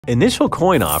Initial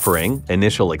coin offering,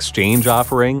 initial exchange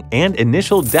offering, and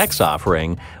initial DEX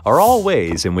offering are all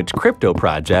ways in which crypto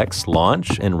projects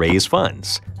launch and raise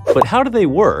funds. But how do they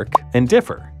work and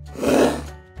differ?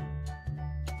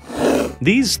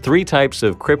 These three types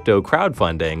of crypto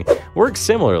crowdfunding work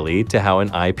similarly to how an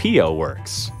IPO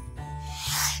works.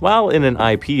 While in an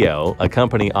IPO, a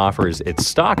company offers its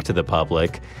stock to the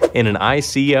public, in an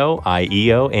ICO,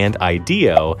 IEO, and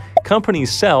IDO,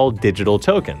 companies sell digital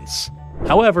tokens.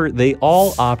 However, they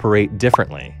all operate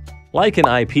differently. Like an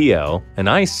IPO, an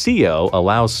ICO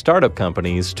allows startup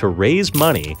companies to raise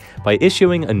money by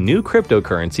issuing a new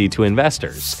cryptocurrency to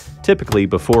investors, typically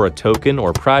before a token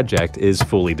or project is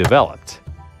fully developed.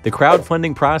 The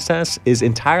crowdfunding process is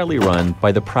entirely run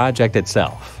by the project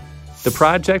itself. The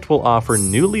project will offer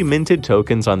newly minted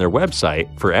tokens on their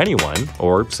website for anyone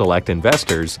or select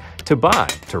investors to buy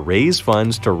to raise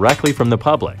funds directly from the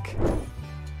public.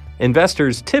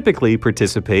 Investors typically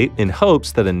participate in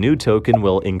hopes that a new token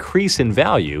will increase in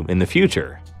value in the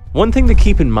future. One thing to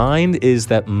keep in mind is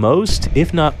that most,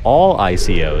 if not all,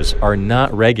 ICOs are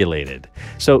not regulated,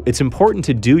 so it's important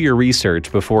to do your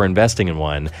research before investing in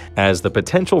one, as the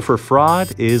potential for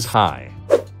fraud is high.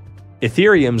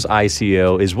 Ethereum's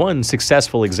ICO is one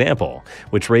successful example,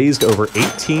 which raised over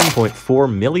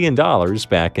 $18.4 million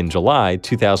back in July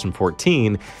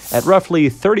 2014 at roughly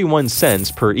 31 cents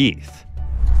per ETH.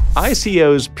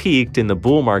 ICOs peaked in the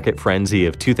bull market frenzy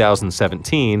of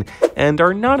 2017 and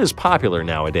are not as popular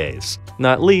nowadays,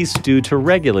 not least due to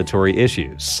regulatory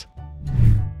issues.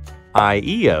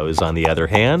 IEOs, on the other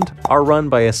hand, are run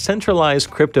by a centralized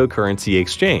cryptocurrency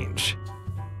exchange.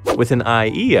 With an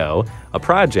IEO, a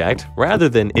project, rather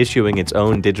than issuing its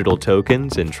own digital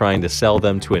tokens and trying to sell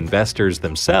them to investors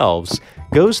themselves,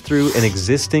 goes through an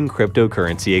existing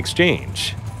cryptocurrency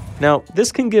exchange. Now,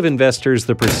 this can give investors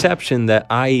the perception that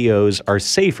IEOs are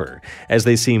safer, as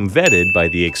they seem vetted by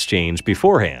the exchange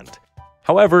beforehand.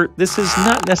 However, this is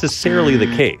not necessarily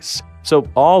the case, so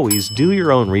always do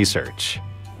your own research.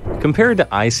 Compared to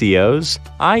ICOs,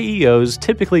 IEOs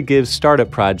typically give startup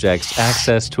projects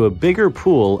access to a bigger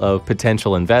pool of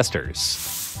potential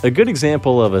investors. A good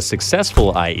example of a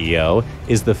successful IEO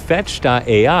is the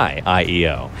Fetch.ai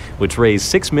IEO, which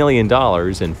raised $6 million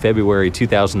in February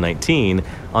 2019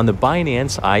 on the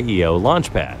Binance IEO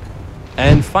launchpad.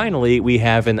 And finally, we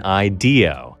have an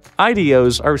IDO.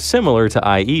 IDOs are similar to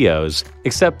IEOs,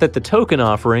 except that the token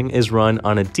offering is run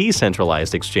on a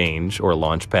decentralized exchange or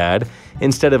launchpad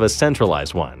instead of a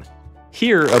centralized one.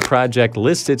 Here, a project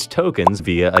lists its tokens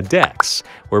via a DEX,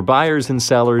 where buyers and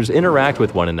sellers interact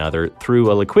with one another through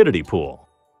a liquidity pool.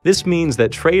 This means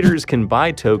that traders can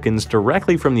buy tokens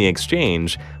directly from the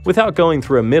exchange without going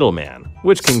through a middleman,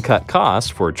 which can cut costs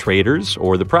for traders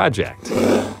or the project.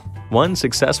 One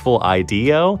successful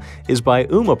IDO is by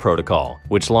UMA Protocol,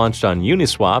 which launched on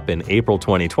Uniswap in April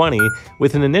 2020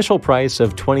 with an initial price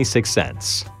of 26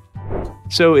 cents.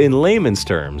 So in layman's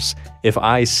terms, if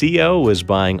ICO was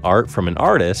buying art from an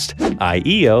artist,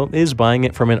 IEO is buying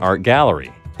it from an art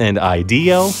gallery, and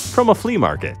IDO from a flea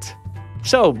market.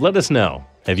 So let us know,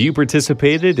 have you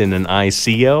participated in an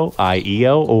ICO,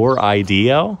 IEO, or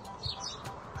IDO?